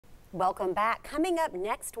Welcome back. Coming up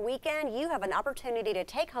next weekend, you have an opportunity to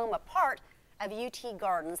take home a part of UT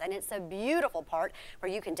Gardens, and it's a beautiful part where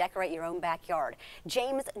you can decorate your own backyard.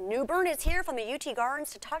 James Newburn is here from the UT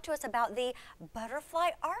Gardens to talk to us about the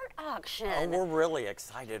butterfly art auction. Oh, we're really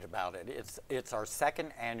excited about it. It's our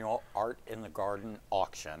second annual Art in the Garden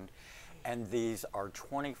auction, and these are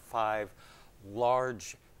 25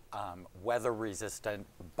 large weather-resistant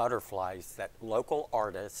butterflies that local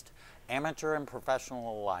artists, amateur and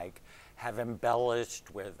professional alike, have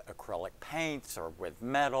embellished with acrylic paints or with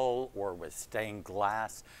metal or with stained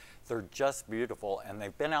glass. They're just beautiful, and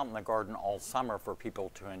they've been out in the garden all summer for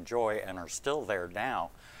people to enjoy and are still there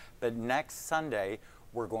now. But next Sunday,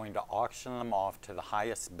 we're going to auction them off to the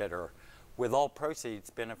highest bidder, with all proceeds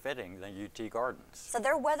benefiting the UT Gardens. So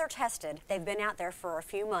they're weather tested. They've been out there for a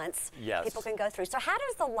few months. Yes. People can go through. So how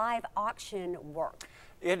does the live auction work?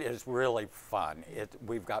 It is really fun.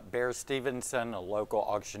 We've got Bear Stevenson, a local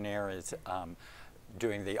auctioneer, is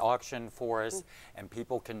doing the auction for us, and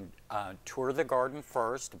people can tour the garden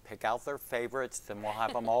first and pick out their favorites. Then we'll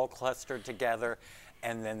have them all clustered together,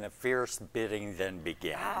 and then the fierce bidding then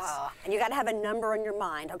begins. Oh, and you got to have a number in your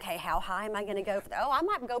mind. Okay, how high am I going to go for that? Oh, I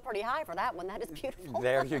might go pretty high for that one. That is beautiful.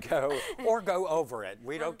 There you go. Or go over it.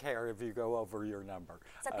 We don't care if you go over your number.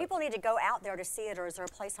 So people need to go out there to see it, or is there a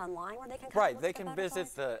place online where they can come Right, look they at the can visit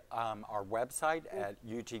our website at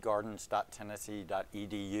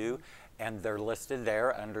utgardens.tennessee.edu, and they're listed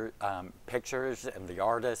there under pictures and the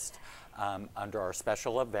artist under our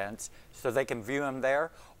special events, so they can view them there.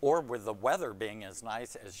 Or with the weather being as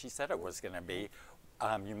nice as she said it was going to be,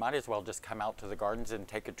 you might as well just come out to the gardens and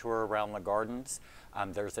take a tour around the gardens.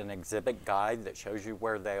 There's an exhibit guide that shows you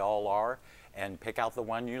where they all are, and pick out the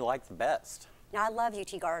one you like the best. Now, I love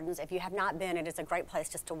UT Gardens. If you have not been, it is a great place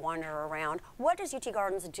just to wander around. What does UT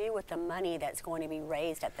Gardens do with the money that's going to be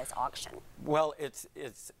raised at this auction? Well, it's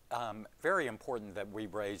very important that we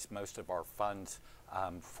raise most of our funds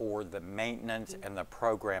for the maintenance and the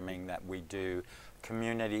programming that we do,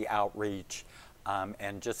 community outreach,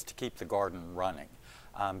 and just to keep the garden running.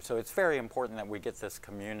 So it's very important that we get this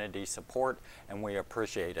community support, and we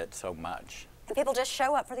appreciate it so much. And people just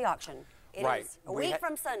show up for the auction. It right. is a week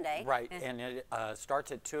from Sunday. Right, and it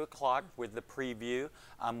starts at 2 o'clock with the preview.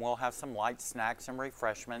 We'll have some light snacks and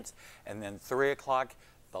refreshments, and then 3 o'clock,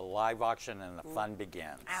 the live auction and the fun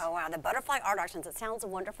begins. Oh, wow, the butterfly art auctions. It sounds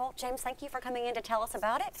wonderful. James, thank you for coming in to tell us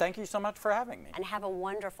about it. Thank you so much for having me. And have a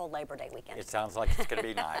wonderful Labor Day weekend. It sounds like it's going to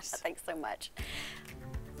be nice. Thanks so much.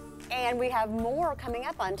 And we have more coming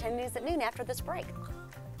up on 10 News at Noon after this break.